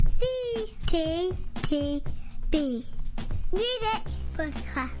TTB Music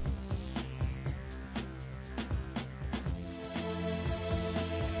Podcast.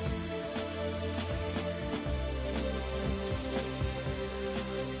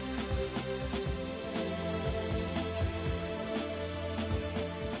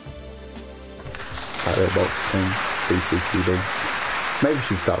 That little box thing, CCTV. Maybe we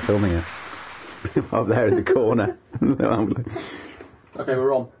should start filming it. Up there in the corner. Okay,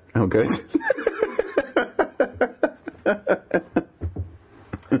 we're on. Oh, good.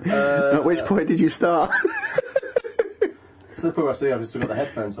 At which point did you start? So the point where I see I've still got the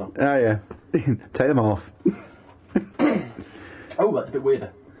headphones on. Oh, yeah. Take them off. Oh, that's a bit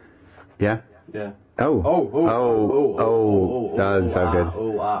weirder. Yeah? Yeah. Oh. That doesn't sound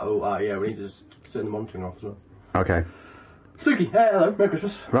good. Yeah, we need to just turn the monitoring off as well. Okay. Spooky. Hello, Merry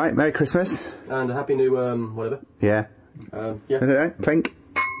Christmas. Right, Merry Christmas. And a happy new, whatever. Yeah. Yeah. Clink.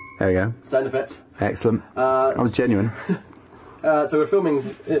 There we go. Sound effects. Excellent. That was genuine. So we're filming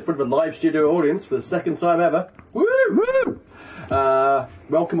in front of a live studio audience for the second time ever. Woo! Woo!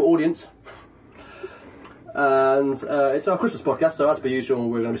 Welcome, audience. And it's our Christmas podcast, so as per usual,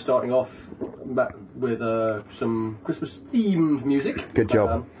 we're going to be starting off with some Christmas-themed music. Good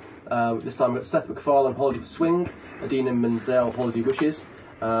job. This time we've got Seth MacFarlane, Holiday for Swing, Idina Menzel, Holiday Wishes,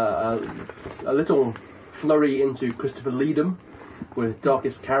 a little flurry into Christopher Leedham with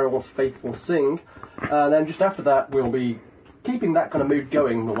Darkest Carols, Faithful Sing, and then just after that we'll be keeping that kind of mood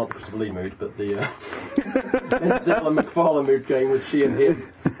going, well not the Christopher Lee mood, but the Menzel and MacFarlane mood going with She and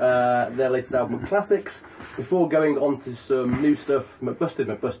Him, their latest album Classics, before going on to some new stuff,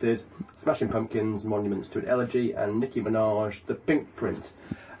 McBusted, Smashing Pumpkins, Monuments to an Elegy, and Nicki Minaj, The Pink Print.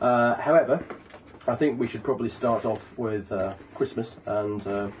 However, I think we should probably start off with Christmas,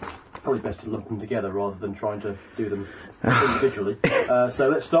 and probably best to lump them together rather than trying to do them individually. So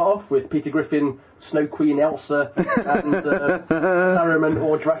let's start off with Peter Griffin, Snow Queen Elsa, and Saruman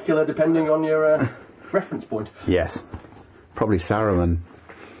or Dracula, depending on your reference point. Yes. Probably Saruman.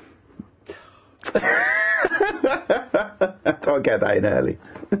 Don't get that in early.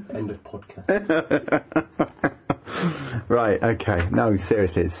 End of podcast. Right, okay. No,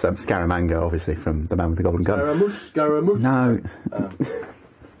 seriously, it's Scaramanga, obviously, from The Man with the Golden Gun. Scaramouche. No.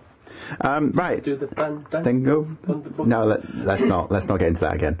 Right. Do the Dingo. No, let's not get into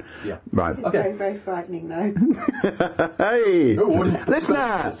that again. Yeah. Right. It's Okay. very, very frightening now. Hey! Oh,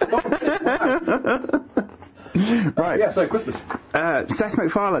 Listener! Right. Yeah, so Christmas. Seth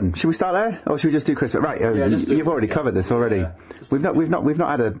MacFarlane. Should we start there, or should we just do Christmas? Right. just do- you've already yeah. covered this already. Yeah. We've not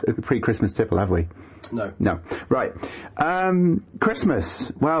had a pre-Christmas tipple, have we? No. No. Right.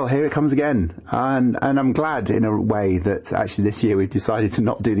 Christmas. Well, here it comes again. And I'm glad in a way that actually this year we've decided to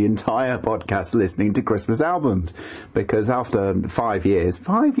not do the entire podcast listening to Christmas albums. Because after 5 years,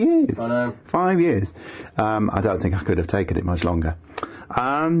 I know. 5 years, I don't think I could have taken it much longer.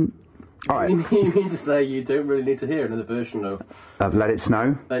 All right. You mean to say you don't really need to hear another version of Let It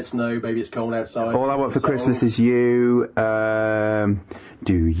Snow. Let It Snow, Baby It's Cold Outside? All I want for Song? Christmas is you.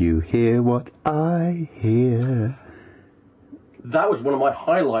 Do you hear what I hear? That was one of my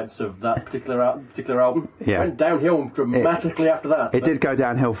highlights of that particular album. Yeah. It went downhill dramatically after that. It did go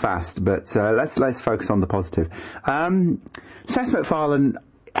downhill fast, but let's focus on the positive. Seth MacFarlane,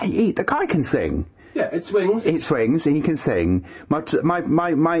 the guy can sing. Yeah, it swings. It swings. He can sing. My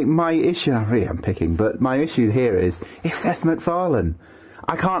issue. I'm picking, but my issue here is Seth MacFarlane.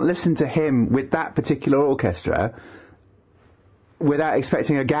 I can't listen to him with that particular orchestra without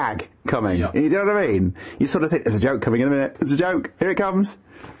expecting a gag coming. Yeah. You know what I mean? You sort of think there's a joke coming in a minute. There's a joke. Here it comes.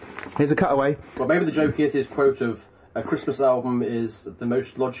 Here's a cutaway. Well, maybe the joke is his quote of a Christmas album is the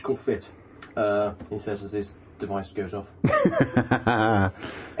most logical fit. He says as his device goes off.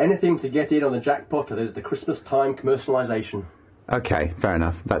 Anything to get in on the jackpot, there's the Christmas time commercialisation. Okay, fair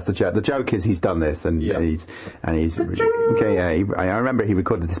enough. That's the joke. The joke is he's done this, and Yeah. he's okay. Yeah, I remember he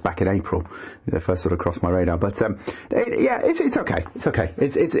recorded this back in April. It first sort of crossed my radar, but it's okay. It's okay.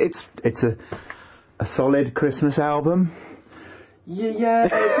 It's a solid Christmas album. Yeah,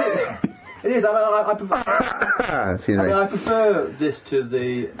 it is. I prefer. Excuse me. I prefer this to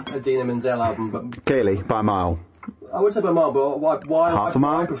the Idina Menzel album, but Clearly, by a mile. I would say by a mile, but why Half a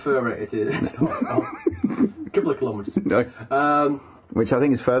mile? I prefer it is a couple of kilometres. No. Which I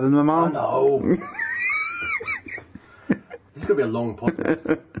think is further than a mile. No. This is going to be a long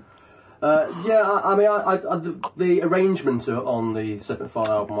podcast. The arrangement on the Seth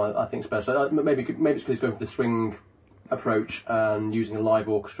MacFarlane album I think is better. Maybe it's because he's going for the swing approach and using a live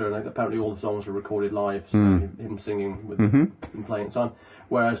orchestra, and apparently all the songs were recorded live, so him singing with him playing at the time.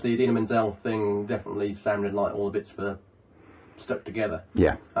 Whereas the Idina Menzel thing definitely sounded like all the bits were stuck together.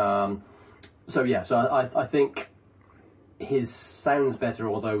 Yeah. So I think his sounds better,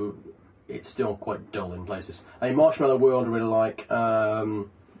 although it's still quite dull in places. I mean, Marshmallow World I really like.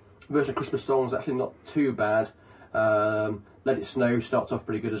 Version of Christmas Songs actually not too bad. Let It Snow starts off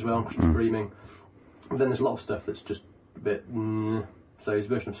pretty good as well. Christmas Dreaming. And then there's a lot of stuff that's just a bit. So his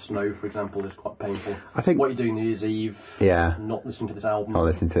version of Snow, for example, is quite painful. I think What You Do New Year's Eve. Yeah. Not listening to this album. I'll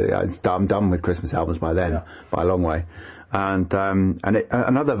listen to it. I'm done with Christmas albums by then, by a long way. And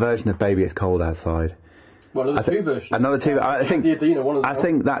another version of Baby It's Cold Outside. Well, another two versions. Another two. I think. The Adina one as well. I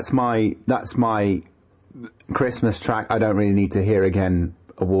think that's my Christmas track. I don't really need to hear again.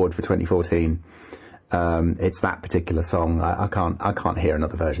 Award for 2014. It's that particular song. I can't hear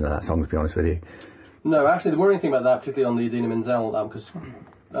another version of that song, to be honest with you. No, actually, the worrying thing about that, particularly on the Idina Menzel album, because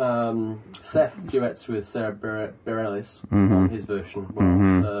Seth duets with Sarah Bareilles on his version,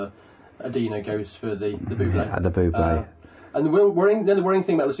 whereas Adina goes for the Bublé. The Bublé. And the worrying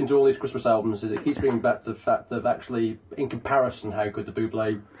thing about listening to all these Christmas albums is it keeps bringing back the fact that actually, in comparison, how good the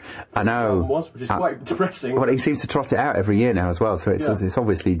Bublé album was, which is quite depressing. Well, he seems to trot it out every year now as well, so it's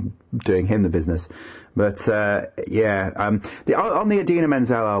obviously doing him the business. But on the Idina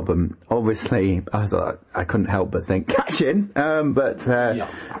Menzel album, obviously, I couldn't help but think Cash In, but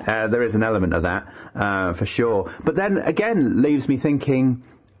there is an element of that for sure. But then again, leaves me thinking.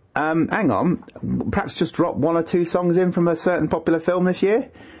 Hang on, perhaps just drop one or two songs in from a certain popular film this year?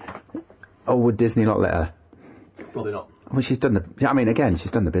 Or would Disney not let her? Probably not. Well, she's done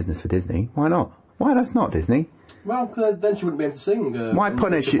the business for Disney. Why not? Why not Disney? Well, then she wouldn't be able to sing. Why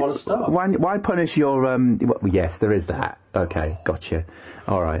punish you? Why punish your? Yes, there is that. Okay, gotcha.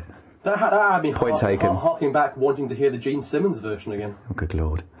 All right. That had me Point taken. harking back, wanting to hear the Gene Simmons version again. Oh, good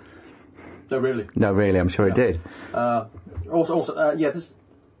lord. No, really. No, really. I'm sure it did.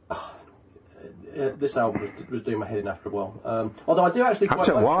 This album was doing my head in after a while. Although I do actually quite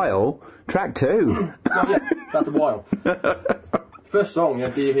After a like while, track 2. Well, yeah, that's a while. First song,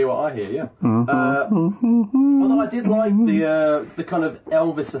 Do You Hear What I Hear? Yeah. Although I did like the kind of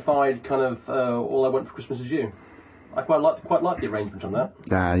Elvis-ified kind of All I Want for Christmas Is You. I quite like the arrangement on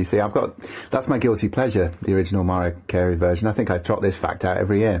that. You see, that's my guilty pleasure, the original Mariah Carey version. I think I trot this fact out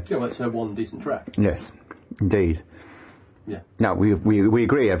every year. Yeah, well, it's her one decent track. Yes, indeed. Yeah. No, we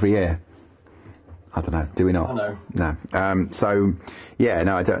agree every year. I don't know. Do we not? I know. No. I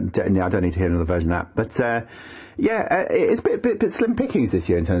don't need to hear another version of that. But it's a bit slim pickings this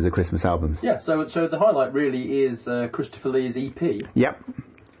year in terms of Christmas albums. Yeah. So the highlight really is Christopher Lee's EP. Yep.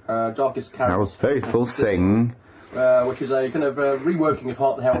 Darkest Carols Faithful Sing. Which is a kind of reworking of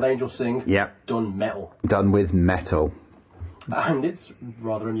Hark the Herald Angels Sing. Yep. Done metal. Done with metal. And it's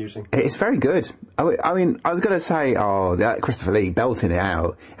rather amusing. It's very good. I mean, I was going to say, Christopher Lee belting it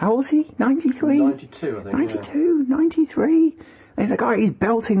out. How old is he? 93? 92, I think. 92, 93? And the guy, he's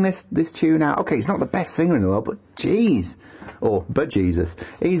belting this tune out. Okay, he's not the best singer in the world, but jeez. But Jesus.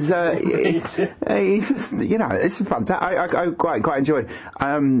 He's just, it's fantastic. I quite enjoyed.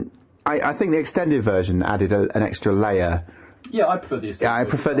 I think the extended version added an extra layer. Yeah, I prefer the extended version. Yeah, I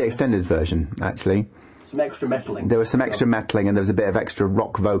prefer the extended version, actually. Some extra metaling. There was some extra metaling, and there was a bit of extra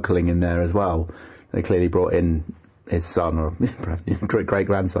rock vocaling in there as well. They clearly brought in his son, or perhaps his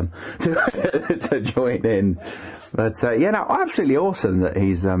great-grandson, to join in. But, absolutely awesome that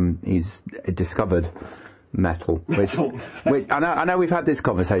he's discovered metal. Which I know we've had this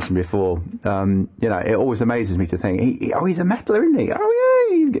conversation before. It always amazes me to think, he's a metaler, isn't he? Oh,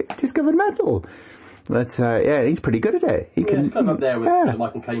 yeah, he's discovered metal. But, he's pretty good at it. He's kind of up there with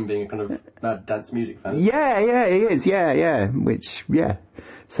Michael Caine being a kind of mad dance music fan. Yeah, he is. Yeah.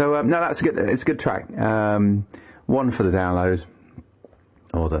 So, that's good. It's a good track. One for the download,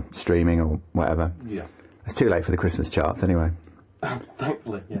 or the streaming, or whatever. Yeah. It's too late for the Christmas charts, anyway.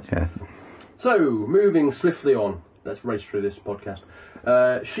 Thankfully, yes. Yeah. So, moving swiftly on. Let's race through this podcast.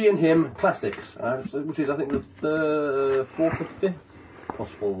 She and Him Classics, which is, I think, the 4th or 5th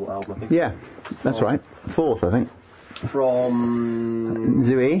possible album, I think. Yeah, that's right. 4th, I think. From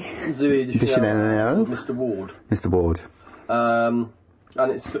Zooey Deschanel, Mr. Ward. Mr. Ward. And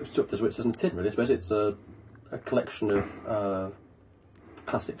it's sucked as which doesn't tin, really. I suppose it's a collection of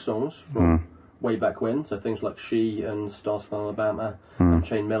classic songs from way back when, so things like She and Stars from Alabama and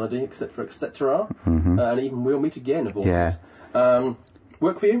Chain Melody, etc., etc. And even We'll Meet Again, of all things.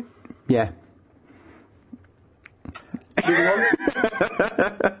 Work for you? Yeah. Moving on?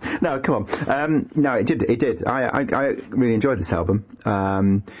 No, come on. No, it did. I really enjoyed this album.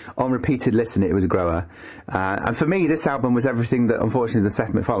 On repeated listen, it was a grower. And for me, this album was everything that, unfortunately, the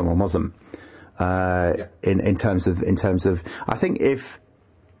Seth MacFarlane one wasn't. In terms of, I think if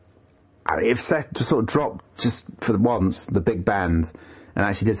Seth just sort of dropped just for once the big band and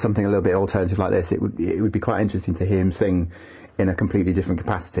actually did something a little bit alternative like this, it would be quite interesting to hear him sing in a completely different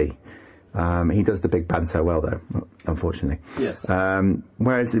capacity. He does the big band so well, though, unfortunately. Yes.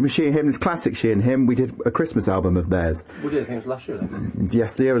 Whereas with She and Him, there's classic She and Him. We did a Christmas album of theirs. We did, I think it was last year, then.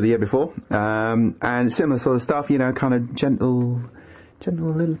 Yes, the year or the year before. And similar sort of stuff, kind of gentle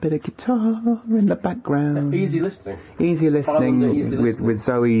little bit of guitar in the background. Easy listening. Easy listening, Easy listening. with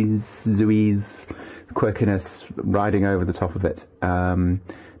Zoe's quirkiness riding over the top of it. I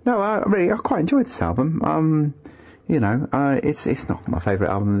quite enjoyed this album. It's not my favourite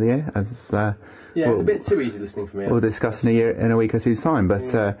album of the year, as it's a bit too easy listening for me. We'll discuss in a week or two's time. But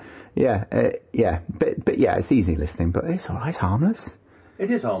it's easy listening. But it's all right. It's harmless. It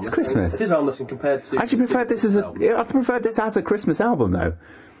is harmless. It's Christmas. It is harmless in compared to. I actually preferred this as a Christmas album, though.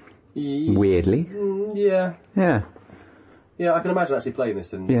 Weirdly. Yeah. Yeah. Yeah, I can imagine actually playing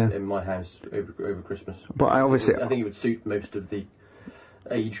this in my house over Christmas. But I think it would suit most of the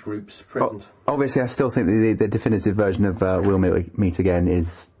age groups present. Obviously, I still think the definitive version of We'll Meet Again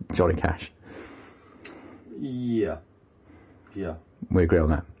is Johnny Cash. Yeah. We agree on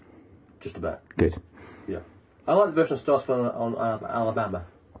that. Just about. Good. Yeah. I like the version of Stars on Alabama,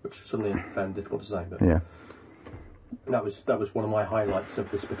 which suddenly I found difficult to say. But yeah. That was one of my highlights of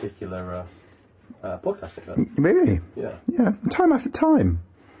this particular podcasting. Really? Yeah. Yeah. Time after time.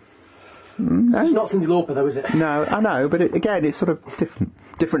 It's not Cyndi Lauper, though, is it? No, I know, but again, it's sort of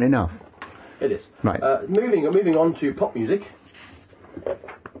different enough. It is. Right. Moving on to pop music,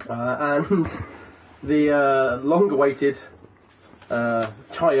 and the long-awaited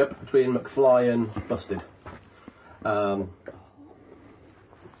tie-up between McFly and Busted.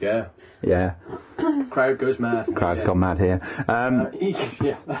 Yeah. Crowd goes mad. Crowd's gone mad here.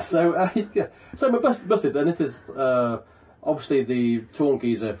 So Busted, and this is obviously the torn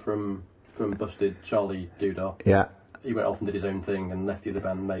geezer from Busted, Charlie Doodah. Yeah. He went off and did his own thing and left the other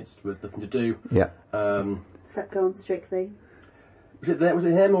bandmates with nothing to do. Yeah. Does that go on Strictly? Was it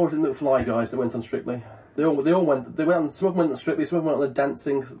him or was it the Fly guys that went on Strictly? They all went. They went on. Some of them went on Strictly. Some of them went on the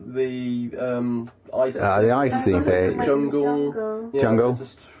dancing. The ice. The icy bit. Jungle. Yeah, Jungle.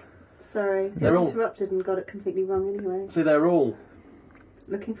 Sorry, so I interrupted and got it completely wrong anyway. So they're all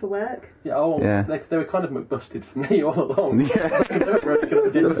looking for work. Yeah. They were kind of McBusted for me all along. Yeah. They weren't really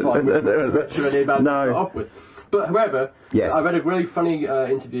going to identify with any band to start off with. But however, yes. I read a really funny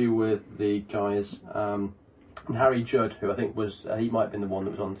interview with the guys. And Harry Judd, who I think he might have been the one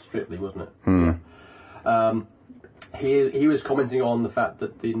that was on Strictly, wasn't it? Mm. Yeah. He was commenting on the fact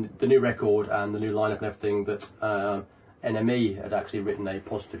that the new record and the new lineup and everything that NME had actually written a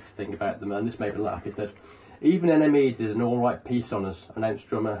positive thing about them, and this made me laugh. He said, "Even NME did an all-right piece on us," announced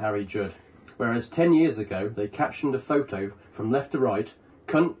drummer Harry Judd. "Whereas 10 years ago they captioned a photo from left to right: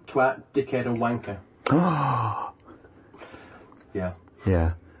 cunt, twat, dickhead, and wanker." Yeah.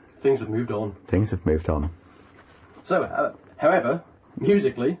 Yeah. Things have moved on. Things have moved on. So, however,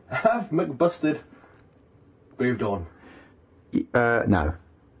 musically, have McBusted moved on? No.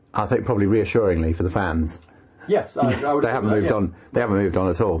 I think probably reassuringly for the fans. Yes, I would. They haven't moved on. They haven't moved on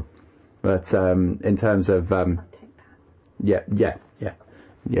at all. But in terms of yeah.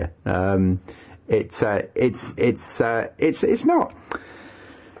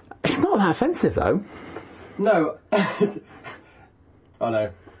 It's not that offensive though. No. I know.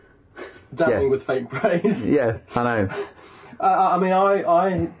 Dabbling with fake praise. Yeah, I know. I mean,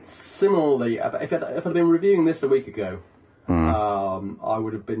 I similarly, if I'd been reviewing this a week ago, I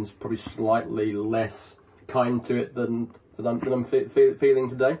would have been probably slightly less kind to it than I'm feeling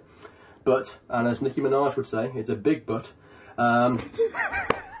today. But, and as Nicki Minaj would say, it's a big but.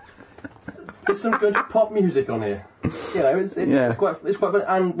 There's some good pop music on here. You know, it's quite fun.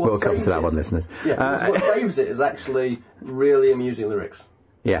 And what we'll come to that one, listeners. Yeah, what saves it is actually really amusing lyrics.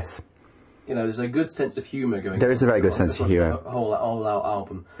 Yes. You know, there's a good sense of humour going on. There is a very good sense of humour. The whole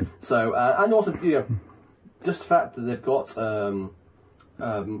album. So, and also, you know, just the fact that they've got a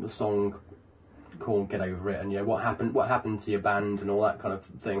song called "Get Over It," and you know what happened to your band and all that kind of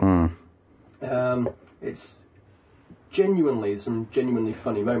thing. It's some genuinely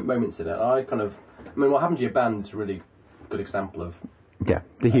funny moments in it. I mean, what happened to your band is a really good example of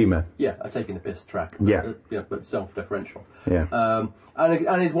the humour. A taking the piss track. But self-deferential. Yeah.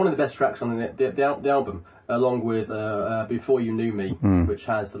 And it's one of the best tracks on the album, along with "Before You Knew Me," which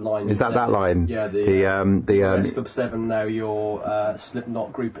has the line. Is that line? Yeah. The Club 7. Now you're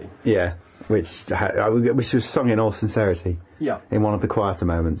Slipknot groupie. Yeah. Which was sung in all sincerity. Yeah. In one of the quieter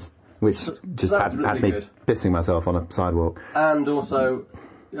moments, which just had me pissing myself on a sidewalk. And also,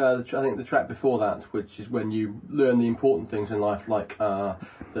 I think the track before that, which is when you learn the important things in life, like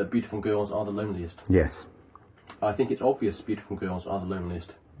that beautiful girls are the loneliest. Yes. I think it's obvious beautiful girls are the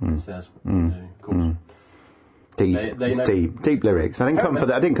loneliest, he says. Of course. Deep, They know. deep lyrics. I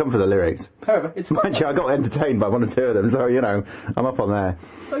didn't come for the lyrics. However, it's quite Actually, I got entertained by one or two of them, so I'm up on there.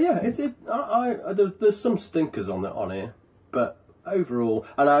 So yeah, there's some stinkers on here, but overall,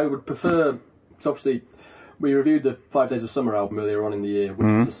 and I would prefer. So obviously, we reviewed the 5 Days of Summer album earlier on in the year, which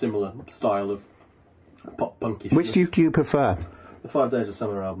was a similar style of pop punkish. Which do you prefer? The 5 Days of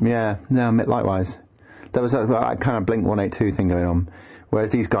Summer album. Yeah, no, likewise. There was a kind of Blink 182 thing going on.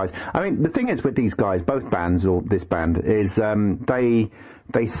 Whereas these guys, I mean, the thing is with these guys, both bands or this band, is they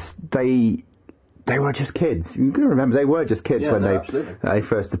were just kids. You can remember they were just kids when they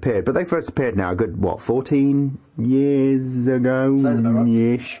first appeared. But they first appeared now a good 14 years ago,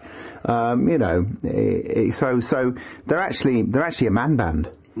 ish. So they're actually a man band.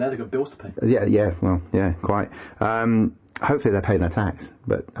 Now they've got bills to pay. Yeah, quite. Hopefully they're paying their tax,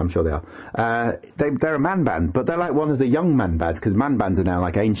 but I'm sure they are. They're a man band, but they're like one of the young man bands, because man bands are now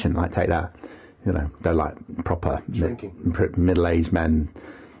like ancient, like Take That. They're like proper middle-aged men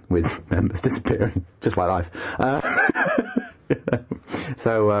with members disappearing, just like life.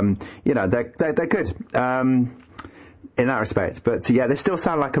 So, they're good in that respect. But they still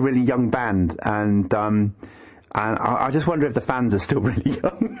sound like a really young band, and I just wonder if the fans are still really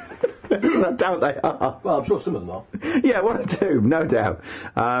young. I doubt they are. Well, I'm sure some of them are. Yeah, one or two, no doubt.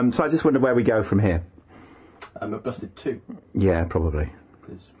 So I just wonder where we go from here. At Busted 2. Yeah, probably.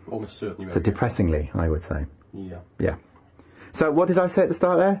 It's almost certainly. So depressingly, I would say. Yeah. Yeah. So what did I say at the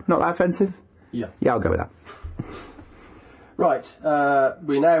start there? Not that offensive? Yeah. Yeah, I'll go with that. Right.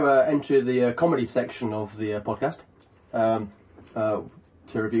 We now enter the comedy section of the podcast.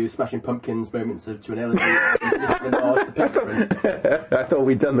 To review Smashing Pumpkins' moments to an elegy. I thought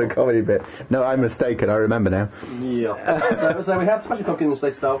we'd done the comedy bit. No, I'm mistaken. I remember now. Yeah. So we have Smashing Pumpkins'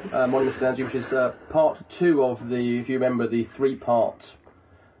 latest album, Monument to Energy, which is part 2 of the, if you remember, the 3-part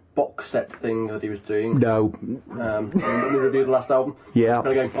box set thing that he was doing. No. When we reviewed the last album. Yeah.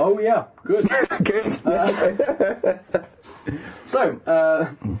 I'm going, oh yeah, good. Good. So,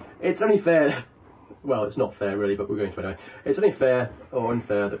 it's only fair. Well, it's not fair really, but we're going to anyway. It's only fair or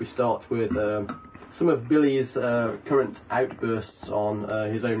unfair that we start with some of Billy's current outbursts on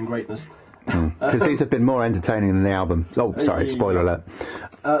his own greatness. Because these have been more entertaining than the album. Oh, sorry, spoiler alert.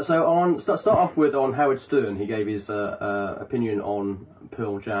 So start off with on Howard Stern. He gave his opinion on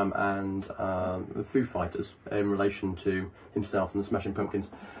Pearl Jam and the Foo Fighters in relation to himself and the Smashing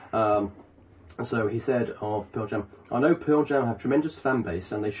Pumpkins. So he said of Pearl Jam, "I know Pearl Jam have tremendous fan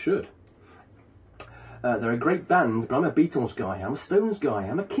base, and they should. They're a great band, but I'm a Beatles guy, I'm a Stones guy,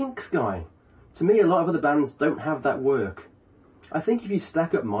 I'm a Kinks guy. To me, a lot of other bands don't have that work. I think if you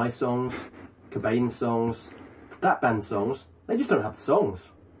stack up my songs, Cobain's songs, that band's songs, they just don't have the songs.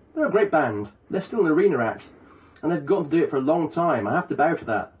 They're a great band, they're still an arena act, and they've gotten to do it for a long time. I have to bow to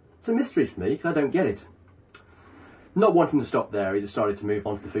that. It's a mystery for me, because I don't get it." Not wanting to stop there, he decided to move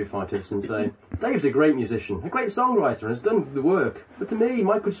on to the Foo Fighters and say, "Dave's a great musician, a great songwriter, and has done the work. But to me,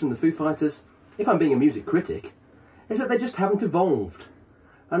 my criticism of the Foo Fighters, if I'm being a music critic, is that they just haven't evolved.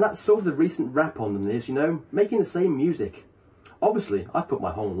 And that's sort of the recent rap on them is, making the same music. Obviously, I've put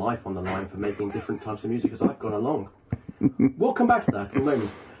my whole life on the line for making different types of music as I've gone along. We'll come back to that in a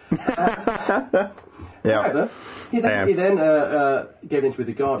moment." Yeah. However, he then gave an interview with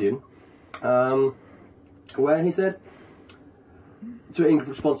The Guardian, where he said, in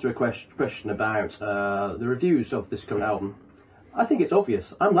response to a question about the reviews of this current album, "I think it's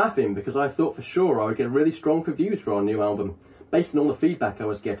obvious. I'm laughing because I thought for sure I would get really strong reviews for our new album, based on all the feedback I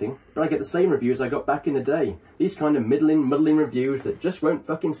was getting, but I get the same reviews I got back in the day. These kind of muddling reviews that just won't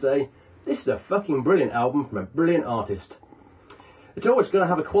fucking say, 'This is a fucking brilliant album from a brilliant artist.' It's always going to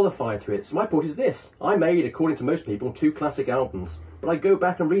have a qualifier to it, so my point is this. I made, according to most people, 2 classic albums, but I go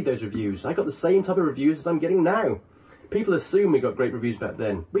back and read those reviews. I got the same type of reviews as I'm getting now. People assume we got great reviews back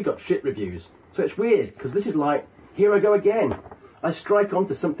then. We got shit reviews. So it's weird, because this is like, here I go again. I strike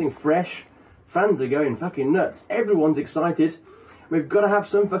onto something fresh. Fans are going fucking nuts. Everyone's excited. We've got to have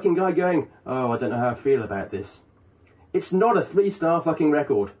some fucking guy going, oh, I don't know how I feel about this. It's not a 3-star fucking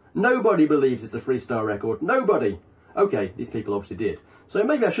record. Nobody believes it's a 3-star record. Nobody. Okay, these people obviously did. So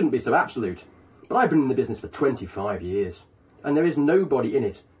maybe I shouldn't be so absolute. But I've been in the business for 25 years. And there is nobody in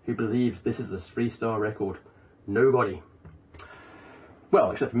it who believes this is a 3-star record. Nobody.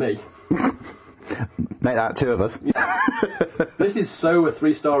 Well, except for me. Make that 2 of us. This is so a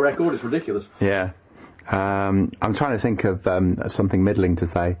 3-star record, it's ridiculous. Yeah. I'm trying to think of something middling to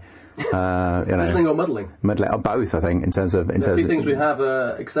say. Middling or muddling? Middling, or both, I think, in terms of... There are 2 things we have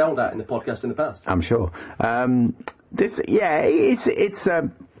excelled at in the podcast in the past. I'm sure.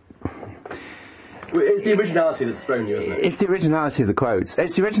 It's the originality that's thrown you, isn't it? It's the originality of the quotes.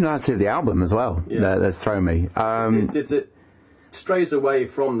 It's the originality of the album as well that's thrown me. It strays away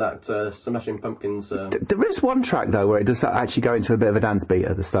from that Smashing Pumpkins. There is one track, though, where it does actually go into a bit of a dance beat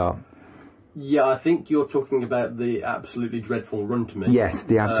at the start. Yeah, I think you're talking about the absolutely dreadful Run to Me. Yes,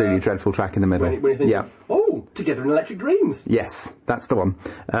 the absolutely dreadful track in the middle. When you think, Together in Electric Dreams. Yes, that's the one.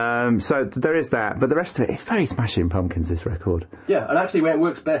 So there is that, but the rest of it, it's very Smashing Pumpkins, this record. Yeah, and actually when it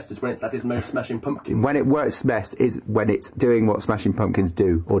works best is when it's at its most Smashing Pumpkins. When it works best is when it's doing what Smashing Pumpkins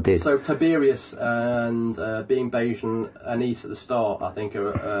do, or did. So Tiberius and Being Beige and Anise at the start, I think,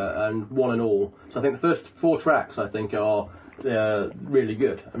 are, and One and All. So I think the first 4 tracks, I think, are really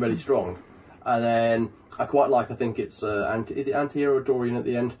good and really strong. And then I quite like, I think it's Anti-Hero Dorian at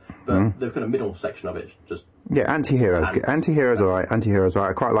the end, but the kind of middle section of it's just... Yeah, Anti-Hero's good. Anti-Hero's alright. Anti-Hero's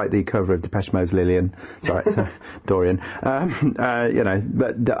alright. I quite like the cover of Depeche Mode's Lillian. Sorry, Dorian.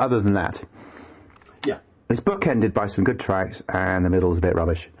 But other than that... Yeah. It's bookended by some good tracks, and the middle's a bit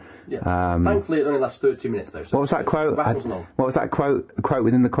rubbish. Yeah. Thankfully, it only lasts 32 minutes, though. So what was that quote? What was that quote? A quote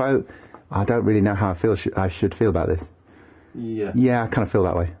within the quote? I don't really know how I should feel about this. Yeah. Yeah, I kind of feel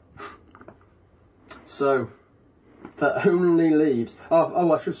that way. So, that only leaves...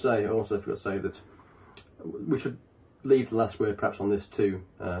 Oh, I should say, I also forgot to say that we should leave the last word perhaps on this to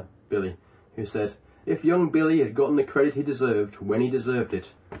Billy, who said, if young Billy had gotten the credit he deserved when he deserved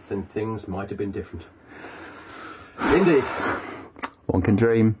it, then things might have been different. Indeed. One can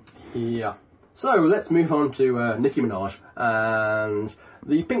dream. Yeah. So, let's move on to Nicki Minaj and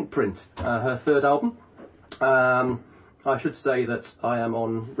the Pink Print, her third album. I should say that I am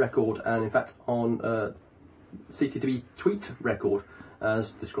on record, and in fact on CTV tweet record,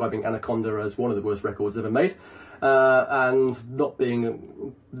 as describing Anaconda as one of the worst records ever made, and not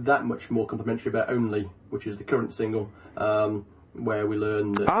being that much more complimentary about Only, which is the current single, where we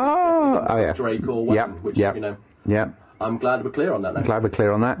learn that Drake or Wayne, which, you know... Yeah. I'm glad we're clear on that now. Glad we're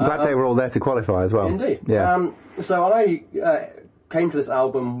clear on that. Glad they were all there to qualify as well. Indeed. Yeah. So I... came to this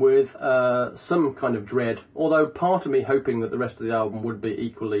album with some kind of dread, although part of me hoping that the rest of the album would be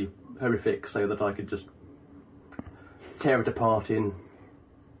equally horrific, so that I could just tear it apart in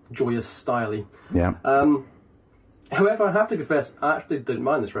joyous style-y. Yeah. However, I have to confess, I actually didn't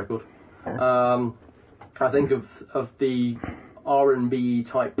mind this record. I think of the R&B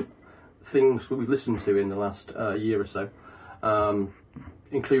type things that we've listened to in the last year or so,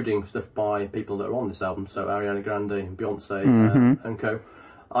 including stuff by people that are on this album, so Ariana Grande, Beyonce, and co.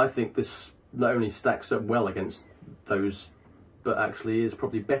 I think this not only stacks up well against those, but actually is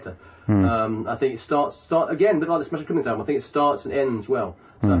probably better. I think it starts again, a bit like the Smashing Pumpkins album. I think it starts and ends well.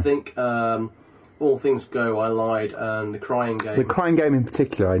 So I think All Things Go, I Lied, and The Crying Game. The Crying Game in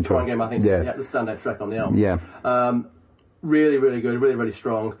particular, I enjoy. The Crying Game, I think, is the standout track on the album. Yeah. Really, really good, really, really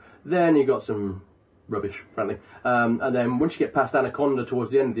strong. Then you got some rubbish, frankly. And then once you get past Anaconda towards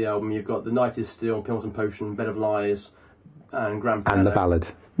the end of the album, you've got The Night Is Still, Pills and Potion, Bed of Lies, and Grand Piano. And the ballad.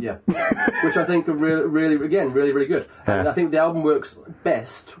 Yeah. Which I think are really, really good. Yeah. And I think the album works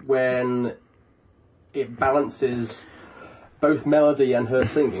best when it balances both melody and her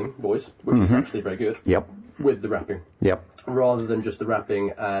singing voice, which is actually very good, with the rapping. Yep. Rather than just the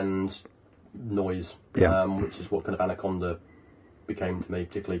rapping and noise, which is what kind of Anaconda became to me,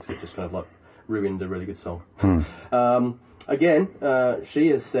 particularly because it just kind of like ruined a really good song. Again, she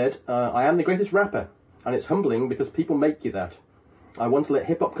has said, I am the greatest rapper, and it's humbling because people make you that. I want to let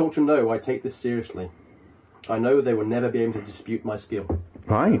hip-hop culture know I take this seriously. I know they will never be able to dispute my skill.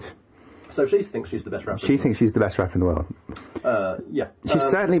 Right. So she thinks she's the best rapper. She thinks she's the best rapper in the world. Yeah. She's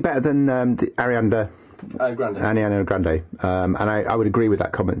certainly better than Ariana Grande. And I would agree with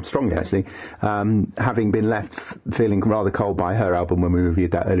that comment strongly, actually. Having been left feeling rather cold by her album when we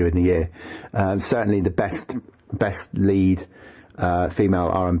reviewed that earlier in the year, certainly the best lead female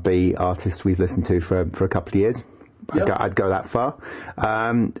R&B artist we've listened to for a couple of years. I'd go that far.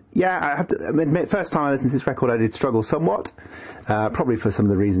 I have to admit, first time I listened to this record, I did struggle somewhat. Probably for some of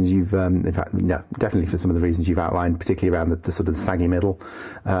the reasons you've, definitely for some of the reasons you've outlined, particularly around the sort of the saggy middle,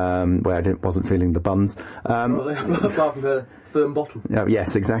 where I wasn't feeling the buns. Apart from her firm bottom.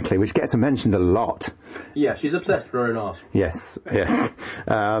 Yes, exactly, which gets mentioned a lot. Yeah, she's obsessed with her own arse. Yes.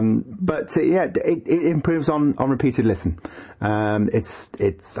 But it improves on repeated listen. It's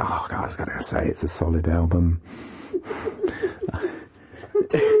oh God, I was going to say it's a solid album.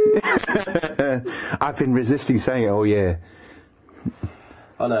 I've been resisting saying it all year.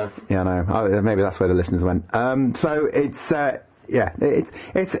 I know. Yeah, I know. Maybe that's where the listeners went. So it's it's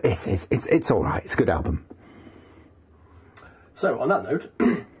all right. It's a good album. So on that note,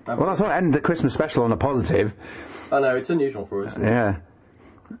 well, that's not end the Christmas special on a positive. I know it's unusual for us. Yeah.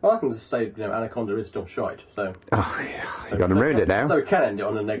 Well, I can just say, Anaconda is still shite, so... Oh, yeah, you got to ruin it now. So we can end it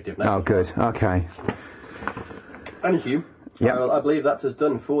on a negative note. Oh, good. Okay. Anywho, Yep. I believe that's us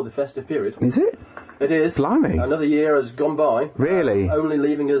done for the festive period. Is it? It is. Blimey. Another year has gone by. Really? Only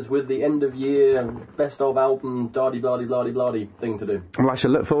leaving us with the end of year, best of album, dardy-blardy-blardy-blardy thing to do. Well, I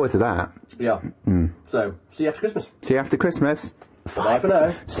shall look forward to that. Yeah. So, see you after Christmas. See you after Christmas. Bye for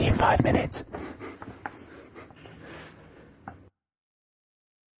now. See you in 5 minutes.